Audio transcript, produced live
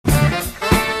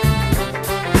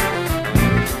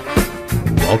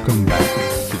Welcome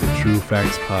back to the True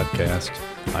Facts Podcast.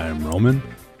 I am Roman.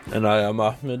 And I am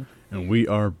Ahmed. And we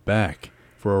are back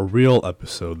for a real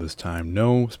episode this time.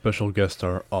 No special guest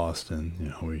star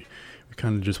Austin. We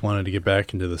kind of just wanted to get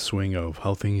back into the swing of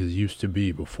how things used to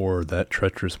be before that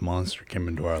treacherous monster came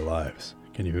into our lives.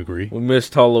 Can you agree? We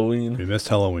missed Halloween. We missed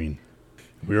Halloween.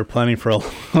 We were planning for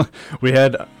we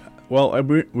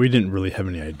didn't really have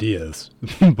any ideas,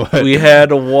 but we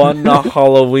had one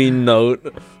Halloween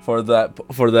note for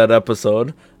that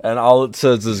episode, and all it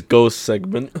says is ghost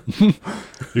segment.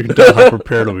 You can tell how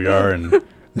prepared we are, and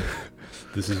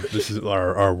this is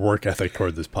our work ethic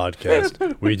toward this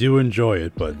podcast. We do enjoy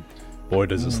it, but boy,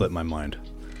 does it slip my mind.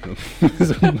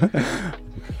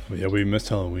 Yeah, we missed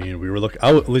Halloween. We were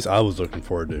at least I was looking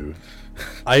forward to.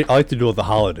 I like to do with the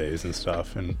holidays and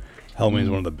stuff, and Halloween's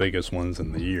one of the biggest ones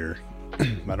in the year.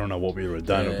 I don't know what we would have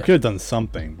done. Yeah. We could have done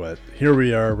something, but here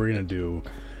we are. We're gonna do.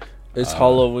 Is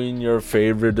Halloween your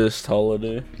favoriteest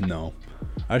holiday? No,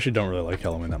 I actually don't really like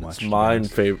Halloween that much. It's mine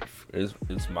favorite.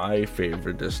 It's my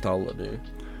favoriteest holiday.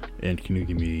 And can you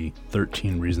give me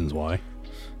 13 reasons why?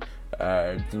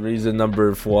 Reason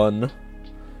number 1.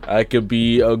 I could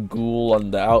be a ghoul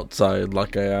on the outside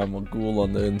like I am a ghoul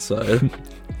on the inside.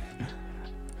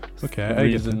 Okay.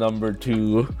 Reason number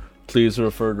 2, please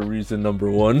refer to reason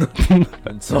number 1,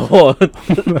 and so on.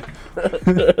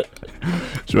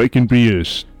 So I can be a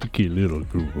sticky little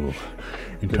ghoul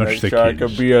and touch the kids. I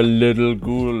could be a little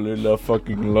ghoul in a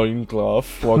fucking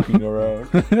loincloth walking around.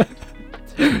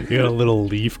 You got a little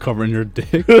leaf covering your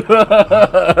dick.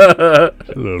 Hello,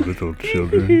 little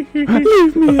children.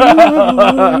 Leave me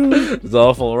alone. It's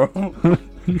awful, wrong.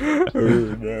 Is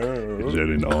that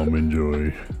an almond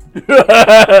joy?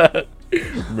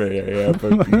 May I have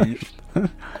a piece?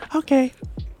 Okay.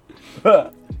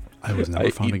 I was never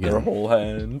found again. Their whole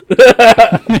hand.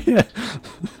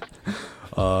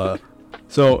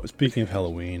 So speaking of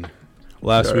Halloween,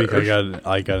 last week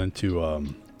I got into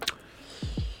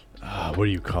what do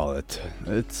you call it?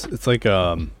 It's like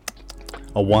a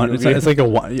want. It's like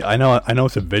a. I know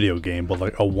it's a video game, but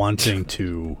like a wanting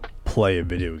to play a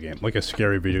video game, like a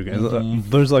scary video game. Mm-hmm.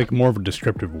 There's like more of a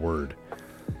descriptive word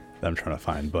that I'm trying to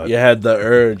find, but you had the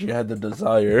urge, you had the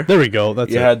desire. There we go.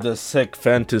 That's you had the sick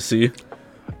fantasy.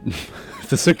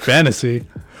 The sick fantasy.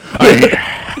 I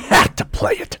had to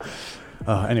play it.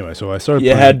 Anyway, so I started.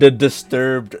 You had the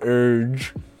disturbed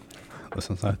urge. Let's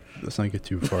not get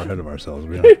too far ahead of ourselves.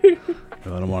 I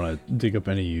don't want to dig up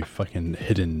any fucking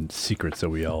hidden secrets that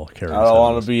we all carry. I don't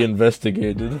want to be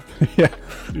investigated. Yeah.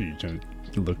 Please don't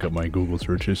look up my Google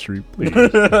search history, please.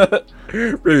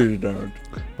 Please don't.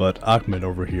 But Ahmed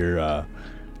over here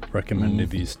recommended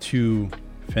these 2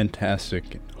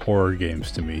 fantastic horror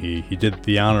games to me. He did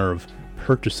the honor of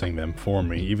purchasing them for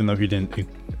me, even though he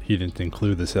didn't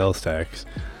include the sales tax.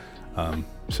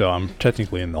 So I'm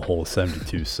technically in the whole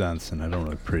 72 cents, and I don't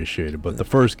really appreciate it. But the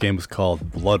first game was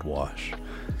called Blood Wash.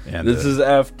 And this is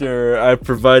after I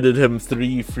provided him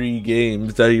 3 free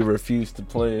games that he refused to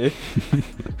play.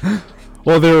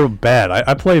 Well, they were bad.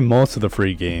 I played most of the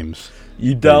free games.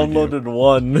 You downloaded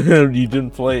one, and you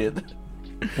didn't play it.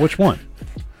 Which one?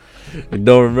 I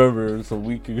don't remember. It was a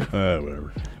week ago.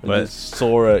 Whatever. But it's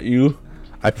sore at you.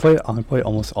 I play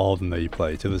almost all of them that you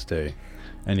play to this day.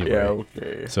 Anyway, yeah,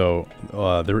 okay. So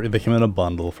they came in a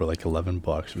bundle for like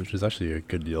 $11, which is actually a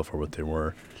good deal for what they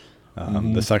were.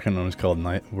 The second one was called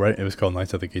It was called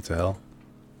Nights at the Gates of Hell.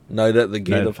 Night at the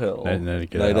Gate of Hell.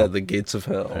 Night at the Gates of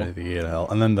Hell. Night at the Gate of Hell.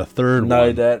 And then the third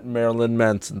Night at Marilyn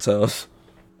Manson's house.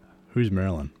 Who's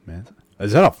Marilyn Manson?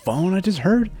 Is that a phone I just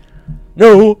heard?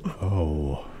 No.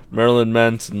 Oh. Marilyn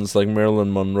Manson's like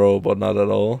Marilyn Monroe, but not at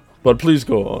all. But please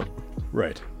go on.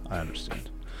 Right. I understand.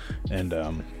 And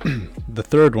the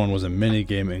third one was a mini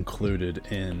game included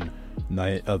in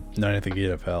Night at the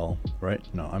Gate of Hell, right?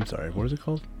 No, I'm sorry. What is it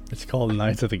called? It's called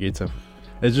Nights at the Gates of.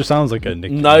 It just sounds like a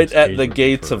nickname. Night at the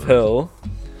Gates of Hell.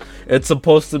 It's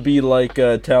supposed to be like an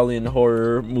Italian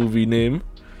horror movie name.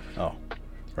 Oh,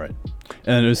 right.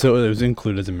 And it was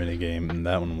included as a mini game, and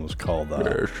that one was called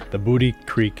the Booty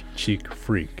Creek Cheek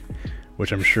Freak,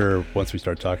 which I'm sure once we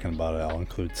start talking about it, I'll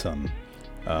include some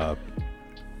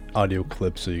audio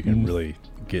clips so you can really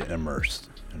get immersed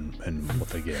in what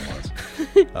the game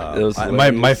was.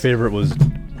 My favorite was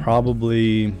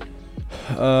probably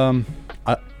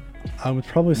I would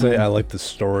probably say I like the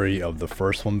story of the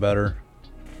first one better.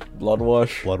 Blood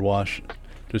Wash,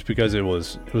 just because it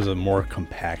was a more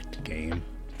compact game.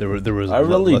 There was I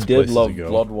really did love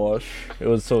Blood Wash. It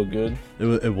was so good.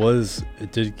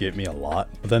 It did get me a lot.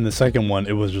 But then the second one,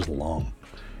 it was just long.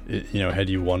 It had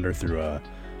you wander through a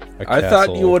I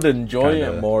thought you would enjoy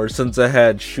it more since it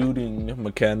had shooting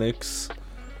mechanics.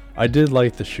 I did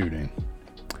like the shooting.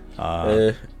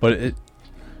 But it,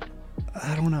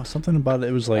 I don't know, something about it.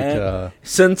 It was like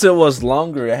since it was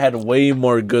longer, it had way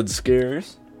more good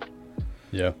scares.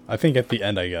 Yeah, I think at the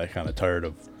end I got kind of tired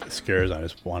of the scares. I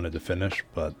just wanted to finish,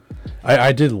 but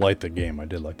I did like the game.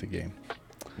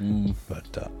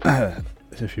 But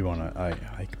if you want to,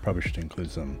 I probably should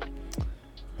include some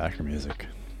background music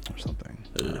or something.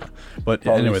 But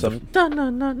Probably anyway, some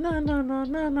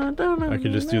I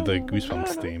could just do the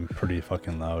Goosebumps theme pretty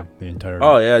fucking loud the entire.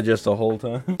 Oh yeah, just the whole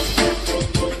time.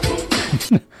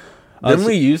 Didn't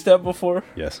we use that before?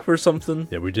 Yes. For something?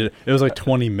 Yeah, we did. It was like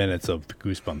 20 minutes of the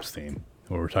Goosebumps theme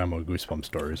where we're talking about Goosebumps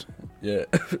stories. Yeah.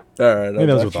 All right. Maybe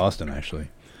that was with Austin actually.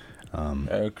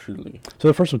 Actually. So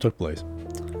the first one took place.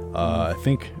 I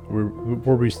think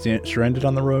were we stranded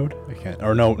on the road? I can't.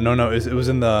 Or no. It was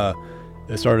in the.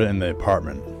 It started in the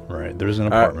apartment, right? There's an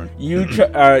apartment. You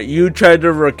tried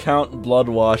to recount Blood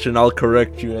Wash, and I'll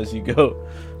correct you as you go.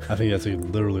 I think that's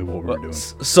literally what we were doing.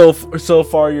 So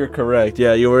far, you're correct.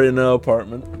 Yeah, you were in an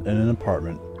apartment. And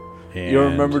you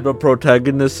remember the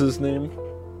protagonist's name?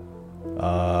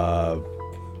 No.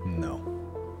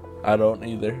 I don't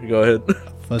either. Go ahead.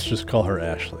 Let's just call her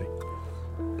Ashley.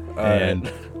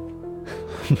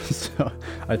 So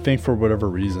I think for whatever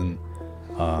reason,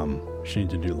 she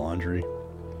needed to do laundry.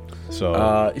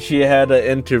 So she had an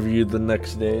interview the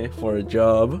next day for a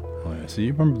job. Oh yeah, so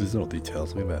you remember these little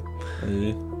details. Look at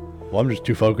that. Well, I'm just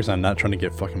too focused on not trying to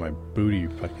get fucking my booty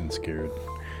fucking scared.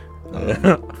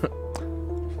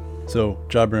 So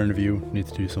job interview,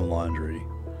 needs to do some laundry.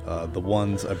 The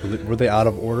ones I believe were they out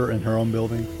of order in her own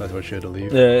building? That's why she had to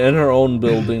leave. Yeah, in her own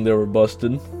building they were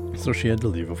busted. So she had to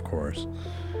leave, of course.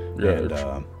 Yeah. And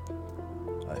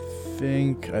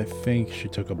I think she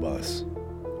took a bus.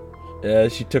 Yeah,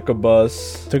 she took a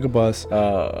bus. To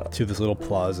this little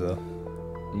plaza.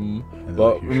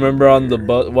 But remember on the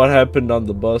bus, what happened on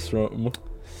the bus?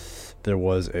 There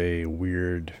was a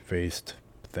weird-faced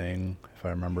thing, if I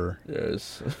remember.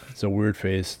 Yes. It's a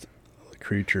weird-faced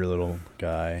creature, little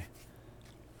guy.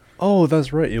 Oh,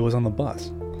 that's right. It was on the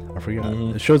bus. I forgot.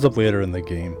 It shows up later in the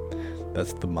game.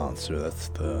 That's the monster. That's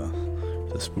the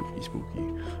spooky.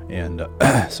 And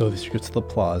so she gets to the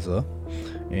plaza,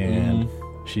 and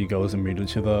she goes immediately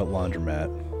to the laundromat.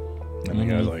 And the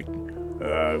guy's like,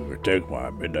 I'm going to take my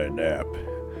midnight nap.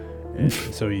 And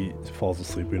so he falls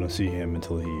asleep. We don't see him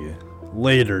until he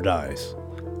later dies,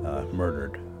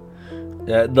 murdered.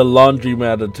 Yeah, the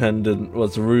laundromat attendant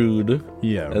was rude.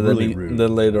 Yeah, and really rude. And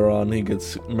then later on, he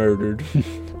gets murdered.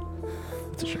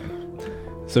 It's a shame.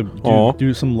 So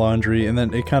do some laundry, and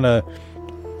then it kind of...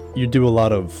 You do a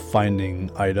lot of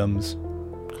finding items,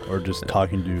 or just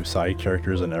talking to side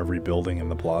characters in every building in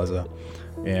the plaza.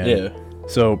 And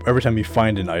so every time you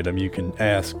find an item, you can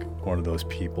ask one of those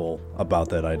people about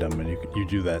that item, and you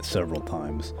do that several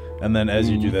times. And then as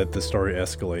you do that, the story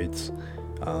escalates.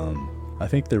 I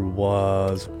think there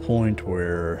was a point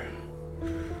where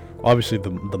obviously the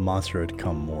monster had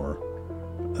come more.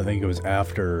 I think it was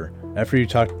after you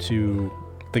talked to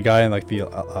the guy in like the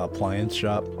appliance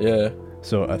shop. Yeah.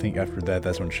 So I think after that,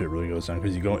 that's when shit really goes down,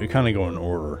 because you kind of go in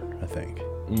order. I think.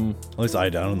 At least I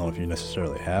don't know if you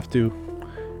necessarily have to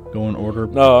go in order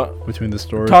between the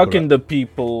stories. Talking to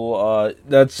people,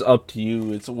 that's up to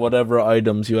you. It's whatever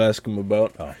items you ask them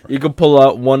about. Oh, right. You can pull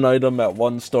out one item at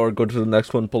one store, go to the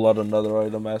next one, pull out another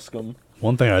item, ask them.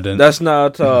 One thing I didn't... That's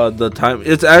not the time.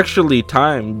 It's actually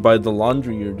timed by the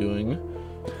laundry you're doing.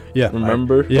 Yeah.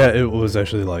 Remember? It was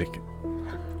actually, like,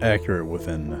 accurate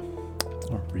within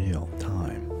real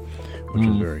time, which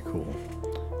is very cool.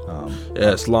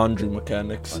 It's laundry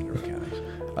mechanics.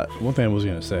 One thing I was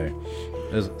going to say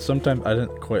is sometimes I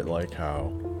didn't quite like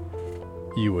how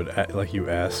you would you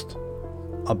asked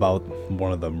about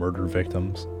one of the murder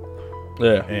victims.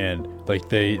 Yeah. And like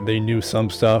they knew some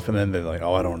stuff, and then they're like,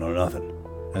 oh, I don't know nothing.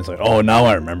 And it's like, oh, now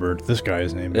I remember this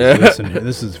guy's name is this, and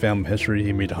this is family history.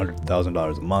 He made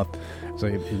 $100,000 a month. So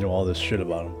you know all this shit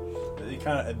about him.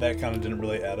 That kind of didn't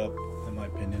really add up, in my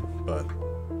opinion. But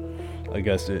I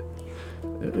guess it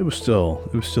was still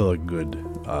a good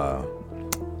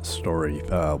story.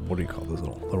 What do you call those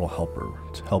little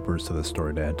helpers to the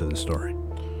story to add to the story?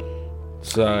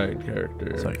 Side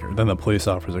character. Then the police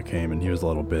officer came, and he was a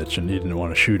little bitch, and he didn't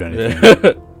want to shoot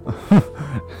anything.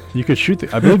 You could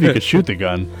shoot I believe you could shoot the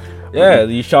gun. Yeah,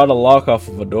 you shot a lock off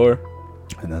of a door.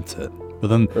 And that's it. But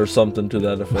then or something to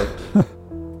that effect.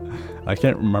 I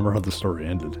can't remember how the story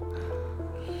ended.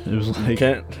 It was like...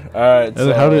 Alright,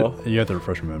 so... How did... You have to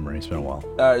refresh my memory. It's been a while.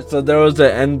 Alright, so there was an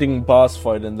ending boss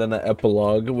fight and then an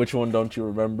epilogue. Which one don't you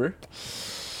remember?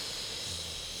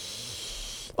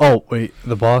 Oh, wait.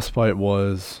 The boss fight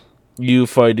was... you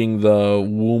fighting the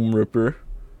womb ripper.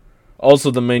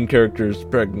 Also, the main character is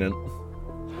pregnant.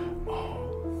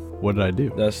 What did I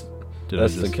do? That's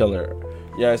the killer.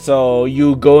 Yeah, so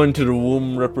you go into the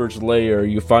womb ripper's lair.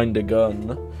 You find a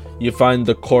gun. You find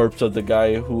the corpse of the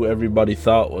guy who everybody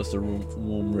thought was the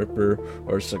womb ripper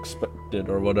or suspected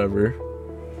or whatever.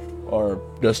 Or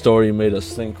the story made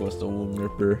us think was the womb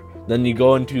ripper. Then you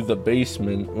go into the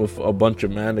basement with a bunch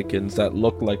of mannequins that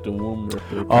look like the womb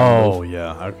ripper. Oh,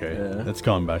 yeah, okay. Yeah. That's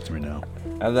coming back to me now.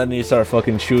 And then you start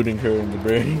fucking shooting her in the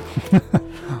brain.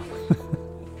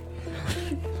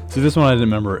 See, this one I didn't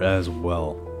remember as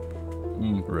well,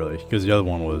 really, because the other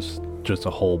one was just a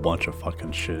whole bunch of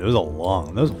fucking shit. It was a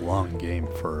long game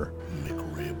for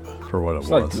McRib. For what it was.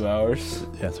 Like 2 hours.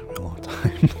 Yeah, it took me a long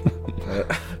time.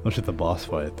 Look at the boss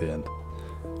fight at the end.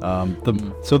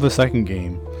 So the second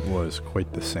game was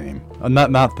quite the same.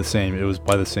 Not the same. It was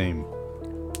by the same.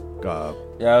 Yeah,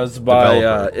 it was by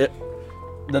developer.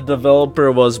 The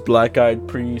developer was Black Eyed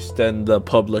Priest and the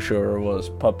publisher was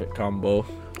Puppet Combo.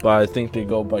 But I think they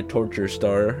go by Torture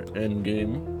Star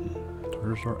Endgame.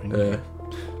 Torture Star Endgame.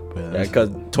 Yeah, because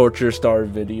Torture Star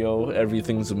Video,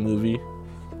 everything's a movie.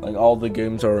 Like all the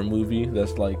games are a movie.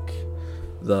 That's like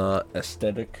the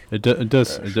aesthetic. It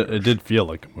did feel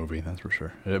like a movie, that's for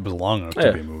sure. It was long enough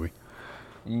to be a movie.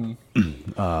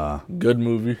 Good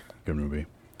movie. Good movie.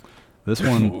 This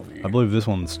one, I believe this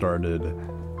one started,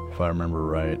 if I remember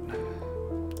right.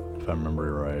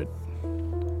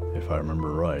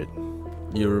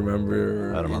 You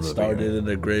remember I don't remember it started in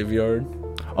a graveyard?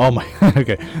 Oh my,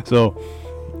 okay. So,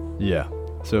 yeah.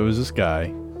 So it was this guy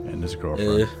and his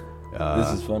girlfriend. This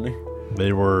is funny.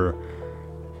 They were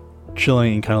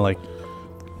chilling in kind of like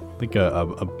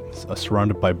a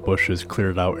surrounded by bushes,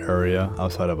 cleared out area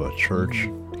outside of a church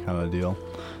kind of deal.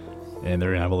 And they're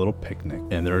going to have a little picnic.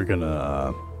 And they're going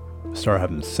to start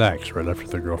having sex right after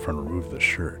the girlfriend removed the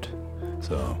shirt.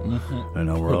 So, I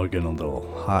know we're all getting a little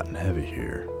hot and heavy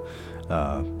here.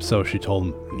 So she told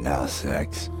him, no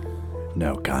sex,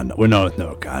 no condom. Well,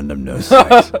 no condom, no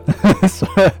sex.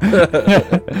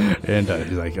 And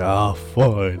he's like, oh,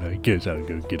 fine, I guess I'll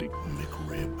go get a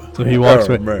McRib. So he walks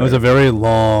away. It was a very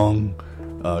long,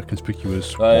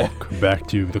 conspicuous walk back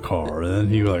to the car. And then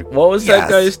he was like, what was that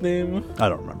guy's name? I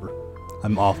don't remember.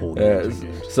 I'm awful with games.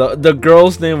 So the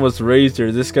girl's name was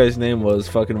Razor. This guy's name was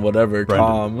fucking whatever, Brendan.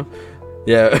 Tom.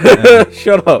 Yeah,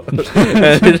 shut up.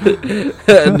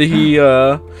 and he,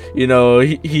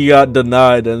 he got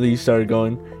denied, and he started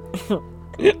going.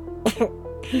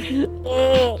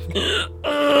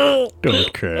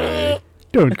 Don't cry,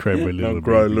 my little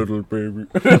cry, baby. little baby.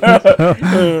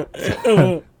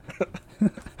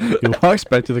 He walks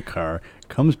back to the car,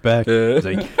 comes back, he's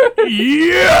like,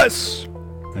 yes!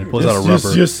 And he pulls out a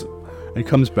rubber. Yes. And he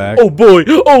comes back. Oh boy!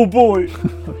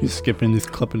 He's skipping, he's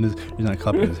not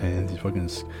clapping his hands, he's fucking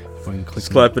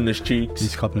clicking. Clapping his cheeks.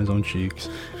 He's clapping his own cheeks.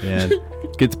 And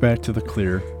gets back to the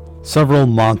clear. Several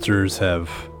monsters have,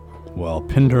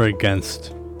 pinned her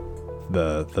against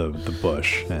the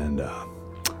bush and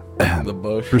the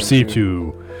bush proceed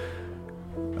to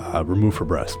remove her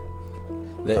breast.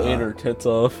 They ate her tits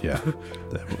off. Yeah,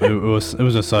 it was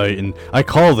a sight, and I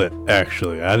called it.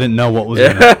 Actually, I didn't know what was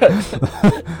in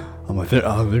it. I'm like, they're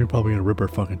probably gonna rip her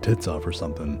fucking tits off or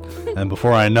something. And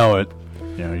before I know it,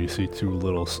 you see two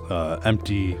little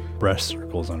empty breast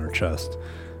circles on her chest,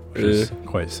 which is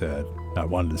quite sad. I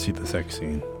wanted to see the sex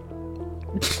scene.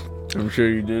 I'm sure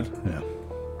you did. Yeah.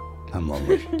 I'm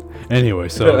lovely. Anyway,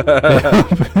 so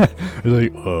he's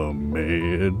like, oh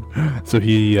man. So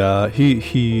he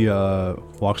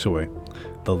walks away.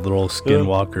 The little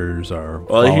skinwalkers are.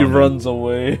 Well, he runs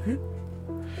away.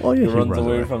 Well, yeah, he runs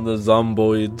away from the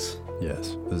zomboids.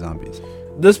 Yes, the zombies.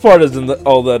 This part isn't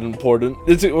all that important.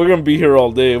 We're gonna be here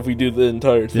all day if we do the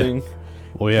entire thing. Yeah.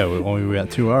 Well, yeah, we got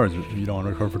 2 hours. You don't want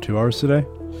to record for 2 hours today?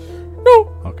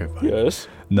 No. Okay, fine. Yes.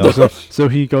 No. So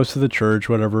he goes to the church,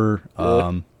 whatever.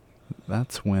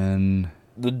 That's when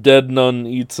the dead nun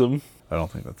eats him. I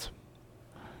don't think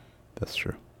that's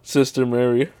true. Sister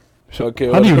Mary.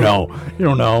 Okay. How do you know? You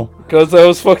don't know. Because I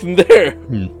was fucking there.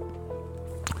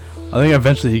 I think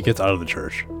eventually he gets out of the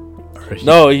church.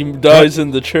 No, he dies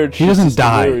in the church. He doesn't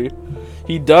die. Mary.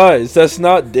 He dies. That's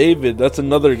not David. That's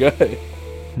another guy.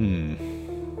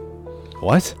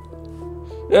 What?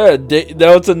 Yeah,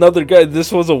 that's another guy.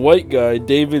 This was a white guy.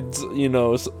 David's,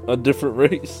 a different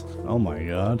race. Oh my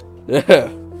god. Yeah.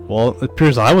 Well, it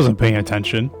appears I wasn't paying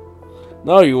attention.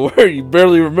 No, you were. You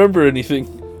barely remember anything.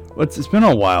 It's been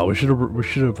a while. We should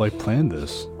have planned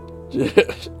this.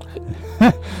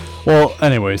 Well,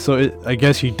 anyway, so I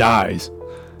guess he dies,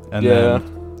 and then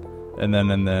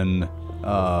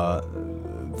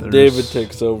David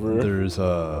takes over. There's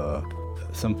at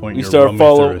some point You you're start roaming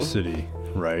following through a city,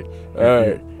 right?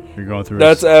 Alright. You're going through.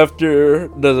 That's after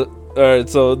the. Alright,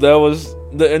 so that was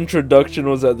the introduction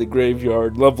was at the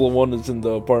graveyard. Level 1 is in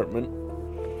the apartment.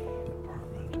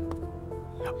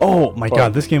 Oh my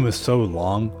god, this game was so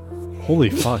long. Holy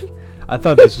fuck! I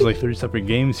thought this was like 3 separate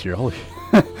games here. Holy.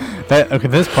 Okay,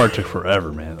 this part took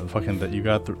forever, man. The fucking that you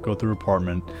got to go through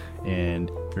apartment,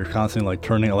 and you're constantly like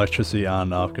turning electricity on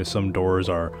and off because some doors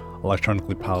are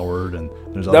electronically powered, and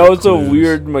there's That was clues. A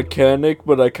weird mechanic,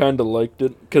 but I kind of liked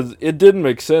it because it didn't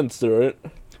make sense, right?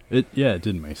 It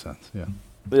didn't make sense. Yeah.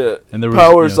 Yeah. And there was,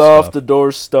 powers off, stuff. The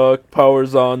door's stuck.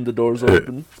 Powers on, the door's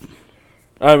open.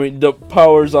 I mean, the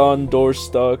powers on, door's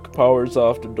stuck. Powers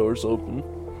off, the door's open.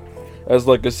 As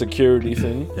like a security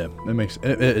thing. Yeah,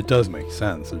 it does make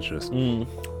sense. It's just you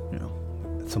know,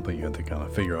 it's something you have to kind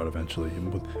of figure out eventually.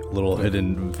 And with little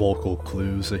hidden vocal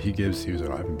clues that he gives you.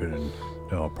 Like, I haven't been in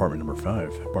apartment number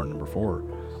 5, apartment number 4,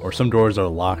 or some doors are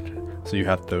locked, so you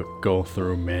have to go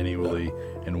through manually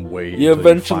and wait. You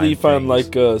eventually find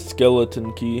like a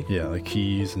skeleton key. Yeah, like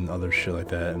keys and other shit like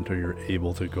that until you're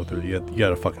able to go through. You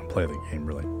gotta fucking play the game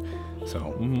really.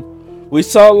 So. We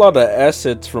saw a lot of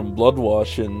assets from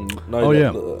Bloodwash and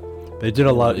they did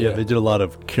a lot. Yeah, they did a lot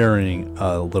of carrying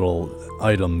little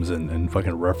items and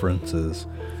fucking references,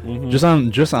 just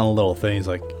on little things.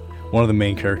 Like one of the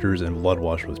main characters in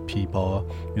Bloodwash was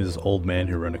Peepaw. He was this old man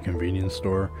who ran a convenience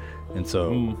store, and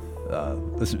so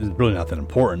this is really not that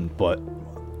important. But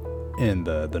in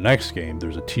the next game,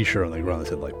 there's a T-shirt on the ground that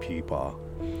said like Peepaw.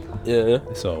 Yeah.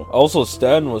 So also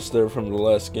Stan was there from the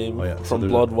last game. Oh, yeah. From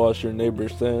Bloodwash, your neighbor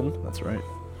Stan. That's right.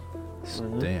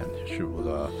 Stan. She was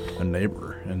a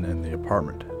neighbor in the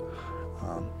apartment.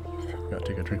 Gotta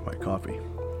take a drink of my coffee.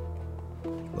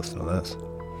 Listen to this.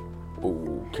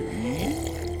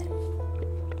 Okay.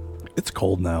 It's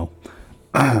cold now.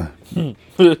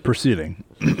 Proceeding.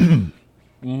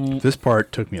 This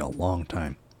part took me a long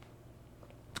time.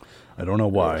 I don't know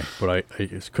why, but I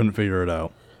just couldn't figure it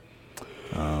out.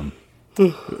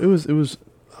 It was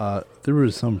there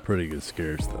was some pretty good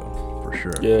scares though, for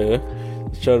sure. Yeah,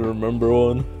 let's try to remember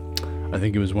one. I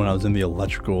think it was when I was in the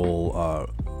electrical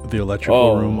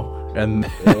room, and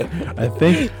I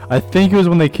think it was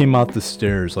when they came out the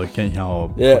stairs, like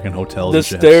how fucking hotels. The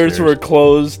stairs were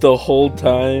closed the whole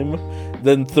time.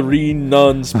 Then 3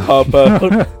 nuns pop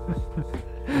out.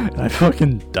 I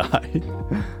fucking died.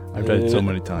 I've died so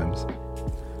many times.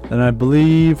 And I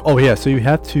believe, so you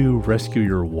have to rescue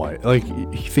your wife. Like,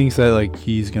 he thinks that, like,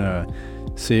 he's gonna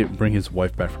bring his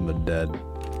wife back from the dead.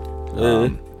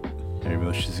 Even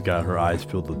though she's got her eyes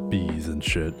filled with bees and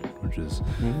shit, which is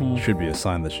should be a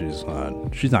sign that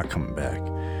she's not coming back.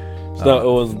 It's not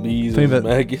always bees, it was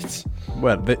maggots.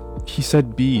 What? He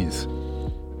said bees.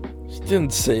 He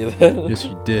didn't say that. Yes,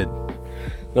 he did.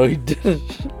 No, he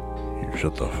didn't.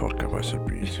 Shut the fuck up, I said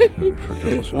bees.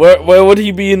 Why would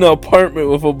he be in an apartment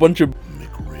with a bunch of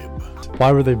McRibs?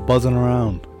 Why were they buzzing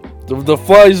around? The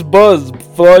flies buzz.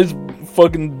 Flies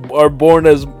fucking are born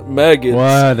as maggots.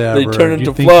 Whatever. They turn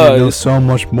into think flies. You know so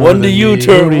much more when do you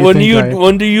turn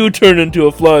into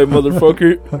a fly,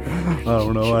 motherfucker? I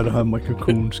don't know. I don't have my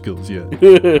cocoon skills yet.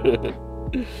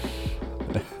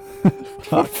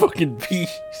 Fucking bees.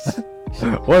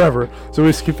 Whatever. So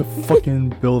we skip the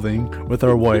fucking building with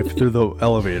our wife through the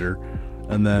elevator,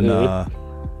 and then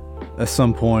at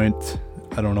some point,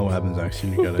 I don't know what happens next.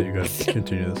 You gotta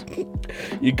continue this.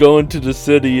 You go into the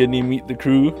city and you meet the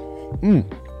crew.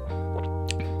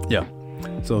 Yeah.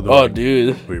 So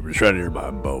dude, we were stranded here by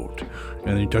a boat, and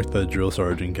then you took the drill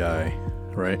sergeant guy,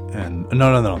 right? And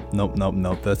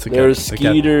nope. That's the there's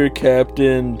Skeeter,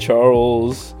 Captain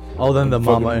Charles. Oh, then the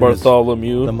mama and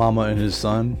Bartholomew, the mama and his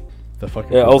son. The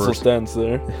fucking also stands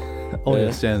there.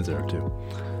 Stands there too.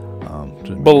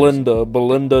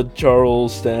 Belinda,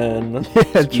 Charles, Stan,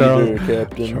 Skeeter, Charles,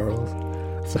 Captain. Charles.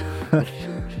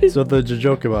 So the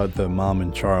joke about the mom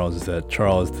and Charles is that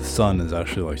Charles, the son, is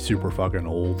actually like super fucking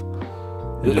old.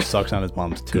 He just sucks on his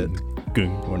mom's tit,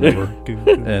 whenever.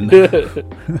 And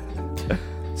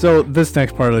so this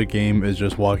next part of the game is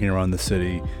just walking around the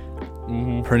city,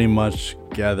 pretty much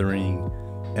gathering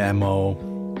ammo.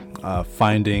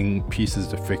 Finding pieces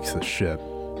to fix the ship.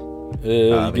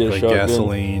 Like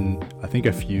gasoline, I think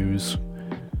a fuse,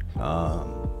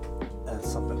 and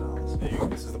something else.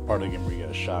 This is the part of the game where you get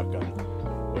a shotgun,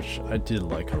 which I did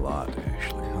like a lot,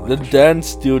 actually. The dance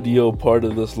studio part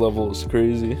of this level is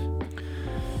crazy.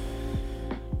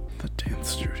 The dance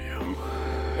studio.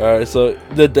 Alright, so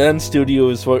the dance studio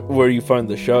is where you find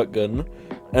the shotgun,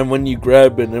 and when you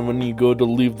grab it and when you go to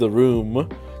leave the room,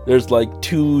 there's like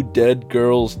 2 dead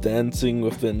girls dancing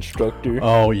with the instructor.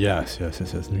 Oh, yes.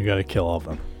 You gotta kill all of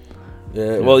them.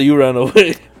 Yeah, well, you ran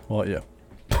away. Well, yeah.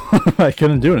 I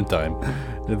couldn't do it in time.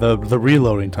 The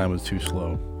reloading time was too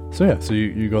slow. So yeah, so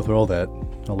you go through all that.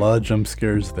 A lot of jump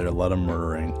scares there, a lot of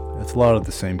murdering. It's a lot of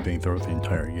the same thing throughout the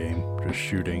entire game. Just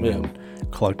shooting and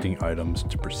collecting items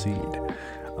to proceed.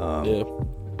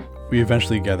 We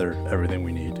eventually gather everything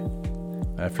we need.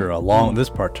 After a long... This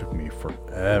part took me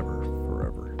forever.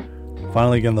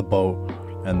 Finally get on the boat,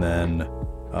 and then...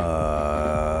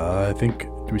 I think...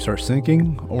 Do we start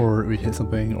sinking, or we hit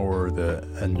something, or the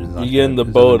engine's not... You get in the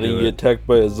boat and you get attacked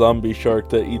by a zombie shark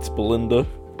that eats Belinda.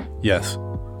 Yes.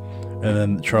 And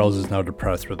then Charles is now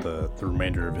depressed with the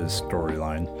remainder of his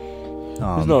storyline.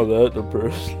 He's not that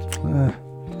depressed.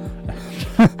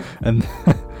 And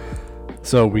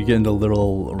so we get into a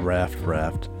little raft,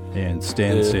 and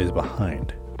Stan stays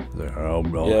behind. He's like, I'll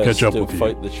catch up with you.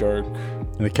 Fight the shark.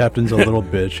 And the captain's a little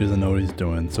bitch. He doesn't know what he's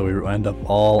doing. So we end up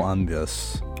all on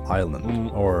this island.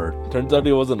 Or turns out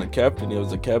he wasn't a captain. He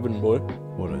was a cabin boy.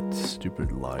 What a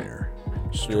stupid liar.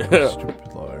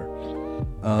 Stupid liar.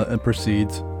 And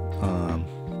proceeds.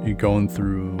 You're going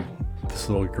through this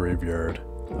little graveyard,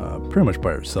 pretty much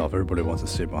by yourself. Everybody wants to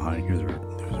stay behind because they're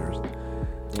losers.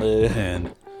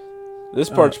 And this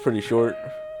part's pretty short.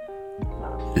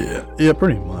 Yeah,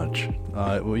 pretty much.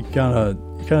 You kind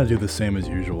of do the same as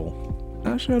usual.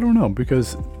 Actually, I don't know,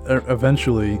 because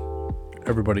eventually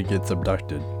everybody gets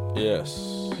abducted.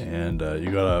 Yes. And you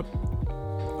gotta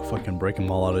fucking break them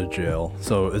all out of jail.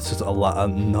 So it's just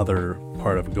another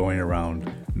part of going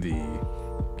around the...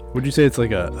 Would you say it's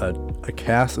like a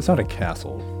castle? It's not a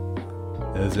castle.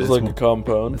 It's like a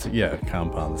compound. A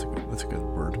compound. That's a good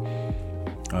word.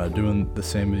 Doing the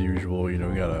same as usual. You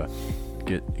know,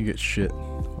 you get shit.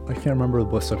 I can't remember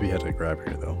what stuff you had to grab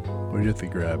here though. What did you have to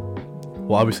grab?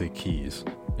 Well, obviously keys.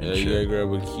 Yeah, you gotta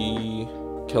grab a key,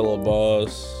 kill a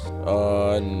boss,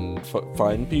 and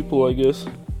find people, I guess.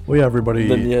 Well, yeah,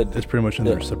 everybody is pretty much in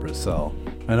their separate cell.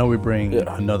 I know we bring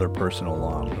another person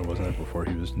along. It wasn't it before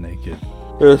he was naked.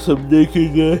 There's some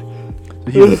naked guy.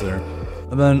 So he was there.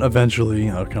 And then eventually,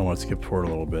 I kind of want to skip forward a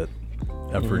little bit.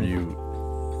 After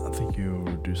I think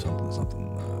you do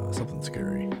something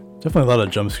scary. Definitely a lot of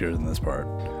jump scares in this part.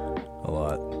 A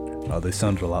lot. They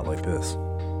sounded a lot like this.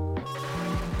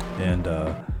 And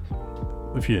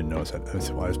if you didn't notice, I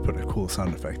just put a cool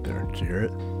sound effect there. Did you hear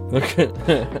it? Okay.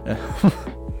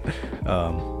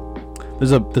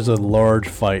 There's a large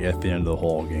fight at the end of the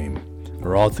whole game.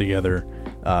 We're all together.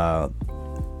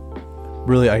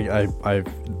 Really, I've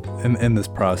in this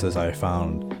process I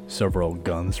found several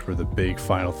guns for the big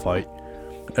final fight.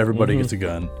 Everybody gets a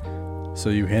gun. So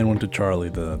you hand one to Charlie,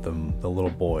 the little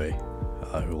boy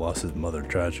who lost his mother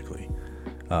tragically.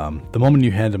 The moment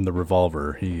you hand him the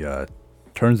revolver, he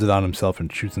turns it on himself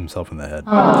and shoots himself in the head.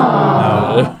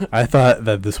 Now, I thought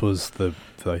that this was the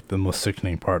most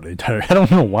sickening part of the entire... I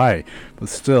don't know why, but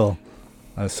still,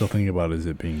 I was still thinking about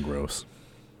it being gross.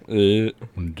 When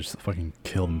he just fucking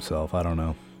killed himself, I don't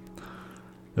know.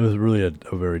 It was really a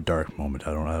very dark moment.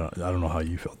 I don't know how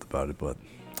you felt about it, but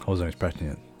I wasn't expecting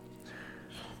it.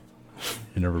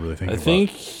 You never really think. I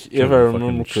think if I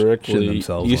remember correctly,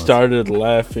 you started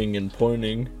laughing and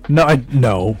pointing. No,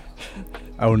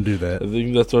 I wouldn't do that. I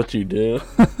think that's what you did.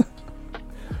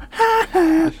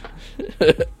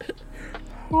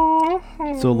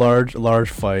 So large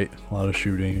fight, a lot of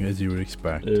shooting, as you would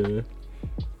expect. Yeah.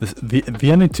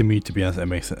 The ending to me, to be honest, it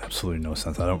makes absolutely no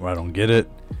sense. I don't get it.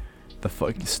 The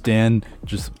fucking Stan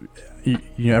just,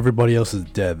 everybody else is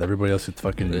dead. Everybody else gets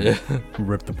fucking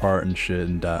ripped apart and shit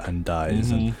and dies,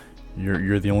 and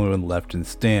you're the only one left. And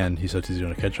Stan, he says he's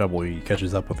gonna catch up. Well, he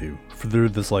catches up with you through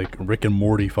this like Rick and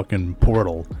Morty fucking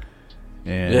portal,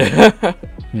 and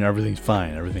everything's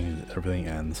fine. Everything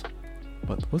ends.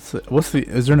 But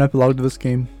is there an epilogue to this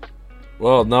game?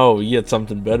 Well, no, you get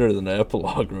something better than the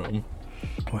epilogue room.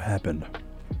 What happened?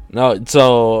 No,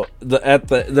 so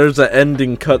there's an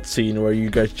ending cutscene where you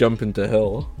guys jump into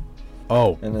hell.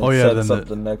 Oh, and then sets up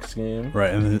the next game.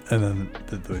 Right, and then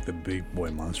the big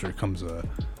boy monster comes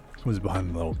behind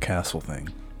the little castle thing.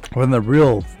 Well, then the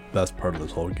real best part of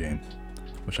this whole game,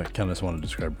 which I kind of just want to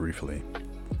describe briefly.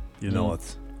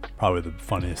 It's probably the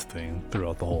funniest thing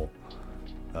throughout the whole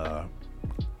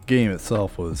game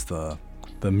itself was the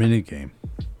mini game.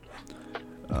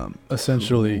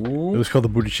 Essentially, it was called the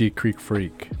Booty Cheek Creek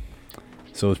Freak.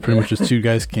 So it's pretty much just two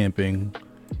guys camping,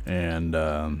 and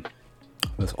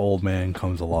this old man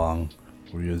comes along.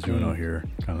 What are you guys doing out here,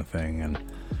 kind of thing. And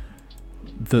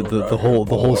the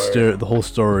whole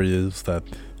story is that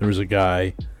there was a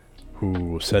guy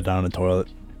who sat down in the toilet,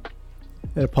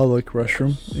 at a public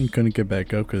restroom and couldn't get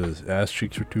back up because his ass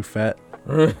cheeks were too fat.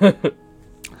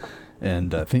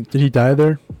 And I think, did he die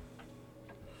there?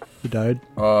 He died?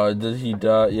 Did he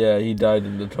die? Yeah, he died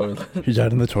in the toilet. He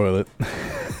died in the toilet.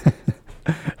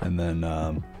 And then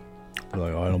they're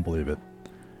like, oh, I don't believe it.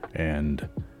 And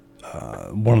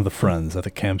one of the friends at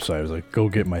the campsite was like, go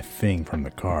get my thing from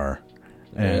the car.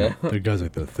 And the guy's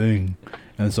like, the thing.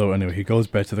 And so anyway, he goes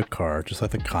back to the car, just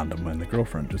like the condom and the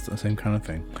girlfriend, just the same kind of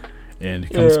thing. And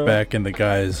he comes back, and the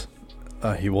guy's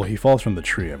he falls from the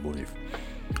tree, I believe.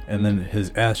 And then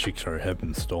his ass cheeks have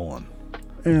been stolen.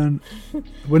 And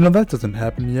well, no, that doesn't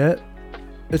happen yet.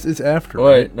 It's after.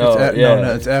 Wait, right? no,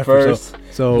 no, it's after. First,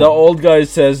 so the old guy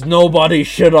says, "Nobody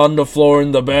shit on the floor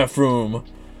in the bathroom."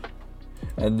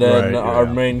 And then our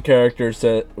main character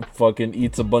fucking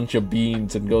eats a bunch of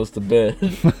beans and goes to bed.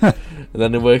 And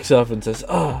then he wakes up and says,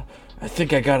 I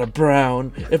think I got a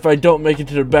brown. If I don't make it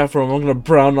to the bathroom, I'm gonna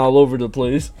brown all over the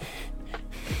place.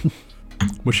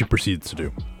 Which he proceeds to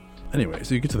do. Anyway,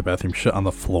 so you get to the bathroom, shit on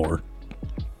the floor.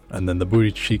 And then the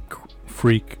booty cheek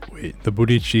freak. Wait, the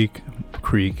booty cheek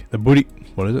creek. The booty.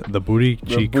 What is it? The booty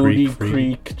cheek creek.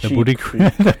 The booty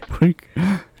creek. The booty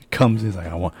comes. He's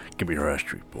like, give me your ass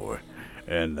cheek, boy,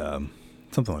 and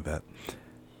something like that.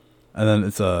 And then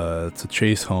it's a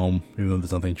chase home, even though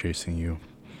there's nothing chasing you.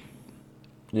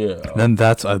 Yeah. And then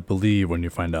that's, I believe, when you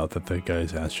find out that the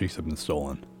guy's ass cheeks have been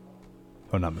stolen.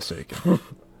 If I'm not mistaken.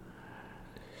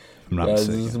 This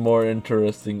is more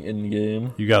interesting in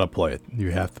game. You gotta play it.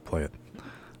 You have to play it.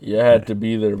 You had to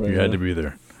be there, man. You had to be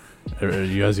there.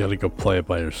 You guys gotta go play it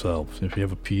by yourselves. If you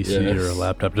have a PC or a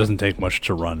laptop, it doesn't take much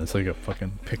to run. It's like a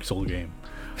fucking pixel game.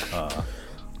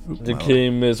 The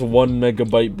game is 1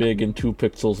 megabyte big and 2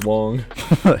 pixels long.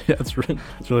 Yeah, it's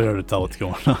really hard to tell what's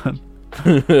going on.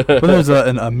 But there's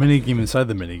a mini game inside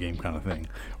the mini game kind of thing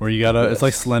where you gotta. It's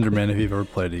like Slenderman. If you've ever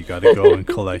played it, you gotta go and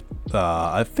collect.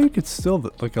 I think it's still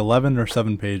like 11 or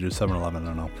 7 pages. 7 or 11,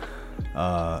 I don't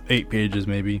know. 8 pages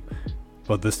maybe,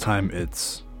 but this time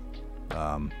it's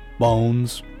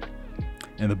bones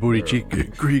and the booty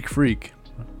cheek creek freak,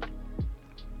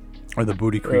 or the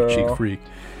booty creek cheek freak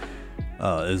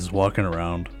is walking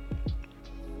around,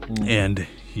 and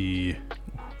he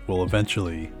will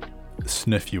eventually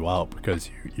sniff you out because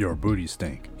your booty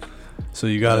stink. So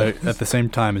you gotta, at the same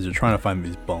time as you're trying to find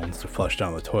these bones to flush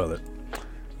down the toilet,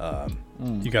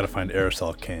 you gotta find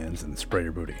aerosol cans and spray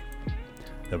your booty.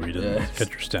 That way you doesn't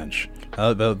get your stench.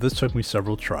 This took me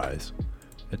several tries.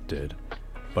 It did.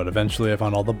 But eventually I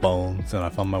found all the bones and I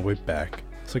found my way back.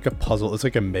 It's like a puzzle. It's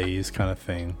like a maze kind of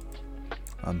thing.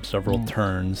 Several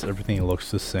turns. Everything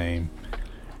looks the same.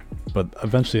 But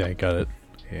eventually I got it.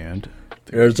 And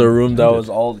there's a room that was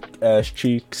all ass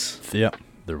cheeks. Yeah,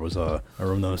 there was a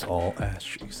room that was all ass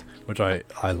cheeks, which I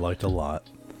liked a lot.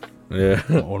 Yeah.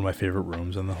 One of my favorite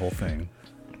rooms in the whole thing.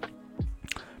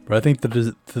 But I think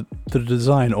the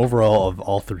design overall of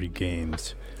all 3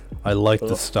 games, I liked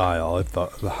the style. I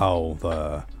thought how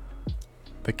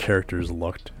the characters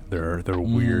looked. Their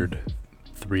weird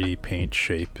 3D paint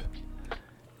shape.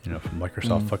 You know, from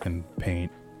Microsoft fucking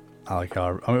Paint. I like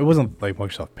how, I mean, it wasn't like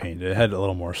Microsoft Paint. It had a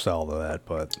little more style to that,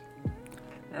 but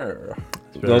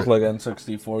it looked like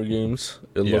N64 games.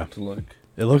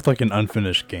 It looked like an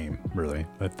unfinished game, really.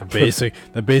 Like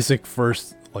the basic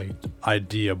first like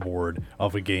idea board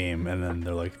of a game, and then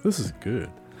they're like, "This is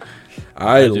good."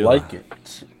 I like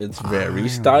it. It's very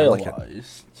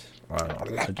stylized.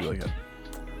 I do like it.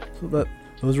 So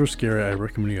those were scary. I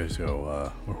recommend you guys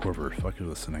go, or whoever the fuck is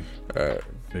listening.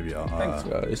 Maybe I'll. Thanks,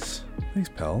 guys. Thanks,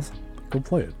 pals. Go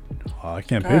play it. I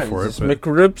can't pay for it. It's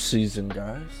McRib season,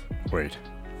 guys. Wait.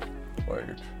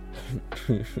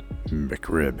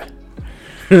 McRib.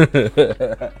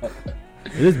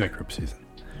 It is McRib season.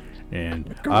 And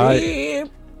McRib.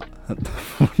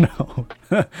 No.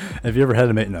 Have you ever had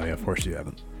a mate? No, of course you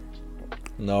haven't.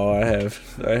 No, I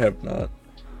have not.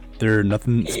 They're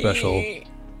nothing special.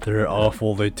 They're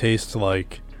awful. They taste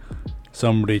like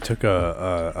somebody took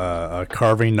a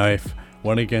carving knife,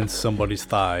 went against somebody's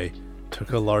thigh,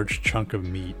 took a large chunk of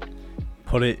meat,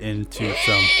 put it into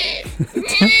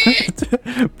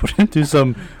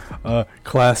some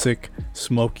classic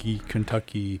smoky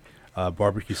Kentucky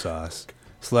barbecue sauce,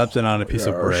 slapped it on a piece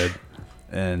of bread,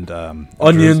 and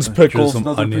onions, pickles,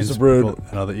 another onions, piece of bread.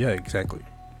 Yeah, exactly.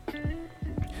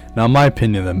 Now, in my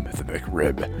opinion, the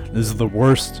McRib, this is the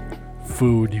worst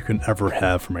food you can ever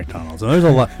have from McDonald's. And there's a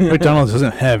lot. McDonald's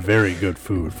doesn't have very good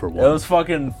food for one. It was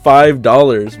fucking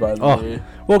 $5, by the way.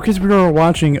 Well, because we were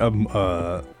watching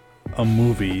a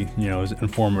movie. You know, it was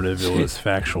informative. It was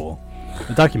factual.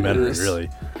 A documentary, really.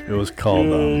 It was called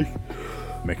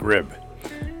McRib,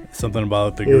 something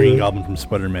about the Green Goblin from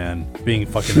Spider-Man being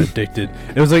fucking addicted.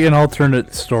 It was like an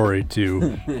alternate story to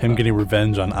him getting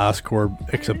revenge on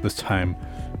Oscorp, except this time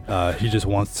he just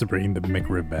wants to bring the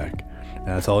McRib back. And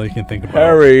that's all he can think about.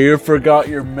 Harry, you forgot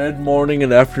your mid-morning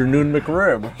and afternoon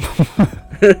McRib.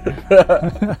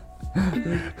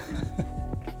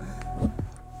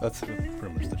 That's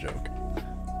pretty much the joke.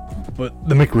 But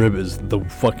the McRib is the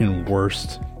fucking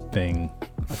worst thing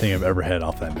I think I've ever had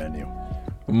off that menu.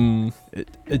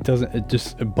 It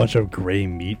just a bunch of gray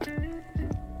meat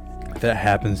that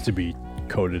happens to be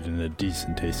coated in a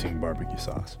decent tasting barbecue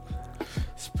sauce.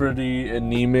 It's pretty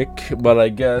anemic, but I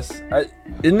guess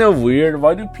isn't it weird?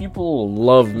 Why do people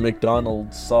love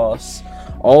McDonald's sauce?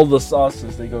 All the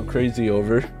sauces they go crazy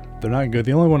over. They're not good.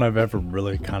 The only one I've ever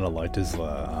really kind of liked is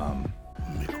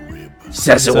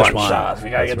Szechuan sauce. We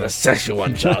gotta get the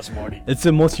Szechuan sauce, Morty. It's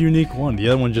the most unique one. The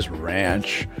other one just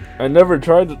ranch. I never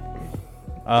tried it.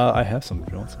 I have some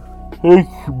if you want some.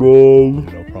 Thanks, man.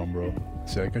 No problem, bro.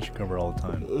 See, I got you covered all the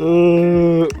time.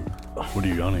 What are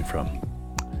you yawning from?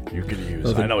 You could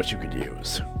use. I know what you could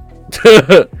use.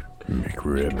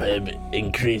 McRib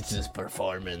increases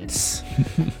performance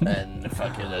and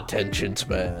fucking attention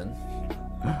span.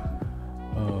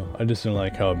 I just don't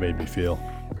like how it made me feel.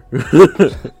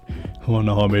 Wanna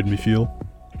know how it made me feel?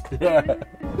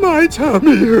 My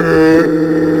tummy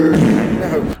hurts.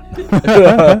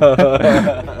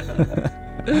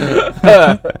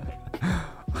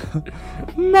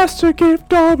 Master gave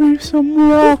Dobby some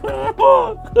rock.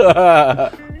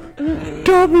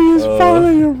 Dobby is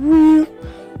finally a real.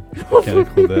 Can't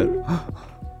include that.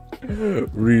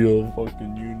 Real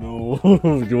fucking, you know.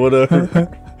 Whatever.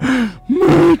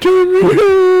 My tummy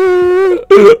hurts.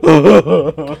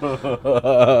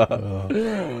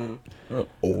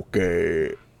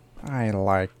 Okay. I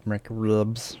like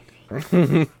McRibs.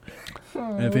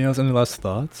 Anything else? Any last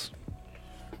thoughts?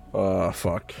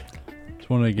 Fuck. Just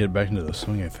want to get back into the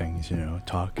swing of things, you know,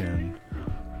 talking,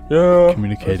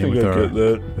 communicating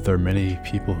with our many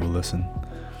people who listen.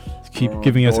 Keep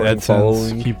giving us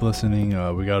AdSense. Keep listening.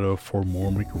 We got to afford more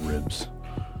McRibs.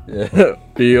 Yeah,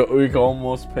 we can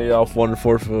almost pay off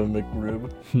 1/4 of a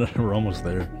McRib. We're almost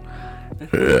there.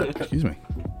 Excuse me.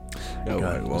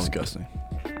 God, disgusting.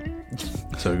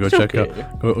 So go check out,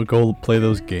 go play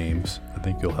those games. I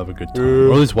think you'll have a good time,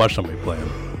 or at least watch somebody play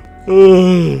them.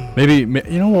 Maybe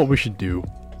you know what we should do?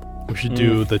 We should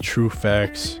do the True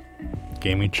Facts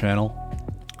gaming channel,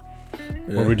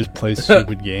 where we just play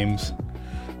stupid games.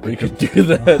 We could do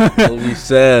that. It'll be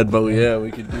sad, but yeah,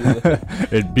 we could do that.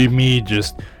 It'd be me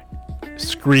just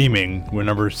screaming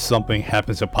whenever something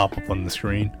happens to pop up on the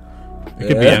screen. It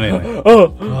could be anything.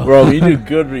 Bro, you do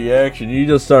good reaction. You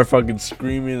just start fucking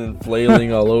screaming and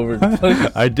flailing all over the place.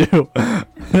 I do. I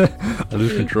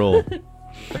lose control.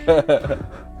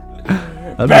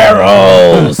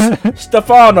 Barrels!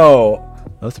 Stefano!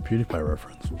 That's a PewDiePie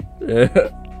reference. Yeah.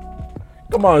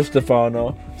 Come on,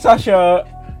 Stefano. Sasha!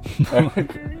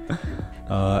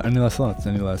 Any last thoughts?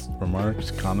 Any last remarks,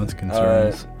 comments,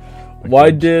 concerns? Why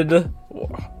did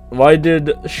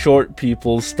short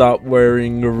people stop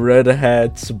wearing red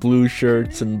hats, blue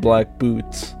shirts, and black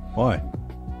boots? Why?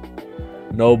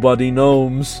 Nobody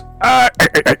knows. Are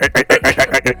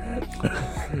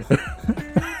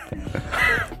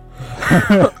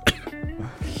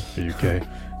you okay?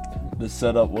 The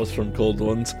setup was from Cold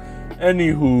Ones.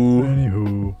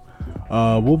 Anywho.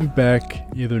 We'll be back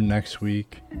either next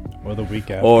week or the week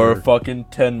after. Or fucking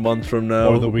 10 months from now.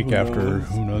 Or the week after.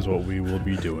 Who knows what we will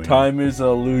be doing. Time is an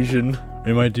illusion.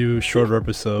 We might do shorter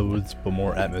episodes, but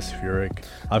more atmospheric.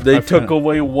 They took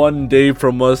away 1 day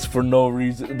from us for no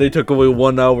reason. They took away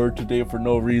 1 hour today for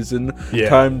no reason. Yeah.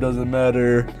 Time doesn't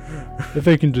matter. If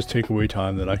they can just take away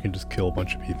time, then I can just kill a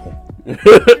bunch of people.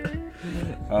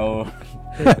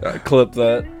 Clip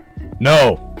that.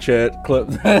 No. Chat, clip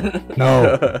that.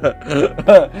 No.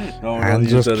 No, I'm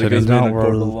just kidding. Don't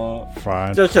worry.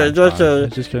 Fine. Just kidding.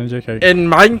 JK. In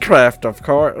Minecraft, of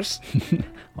course.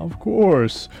 Of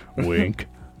course. Wink.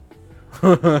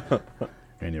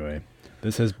 Anyway,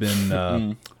 this has been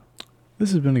a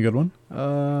good one.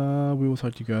 We will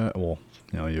talk to you guys. Well,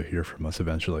 you'll hear from us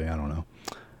eventually. I don't know.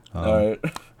 All right.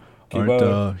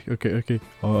 Okay.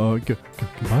 Goodbye.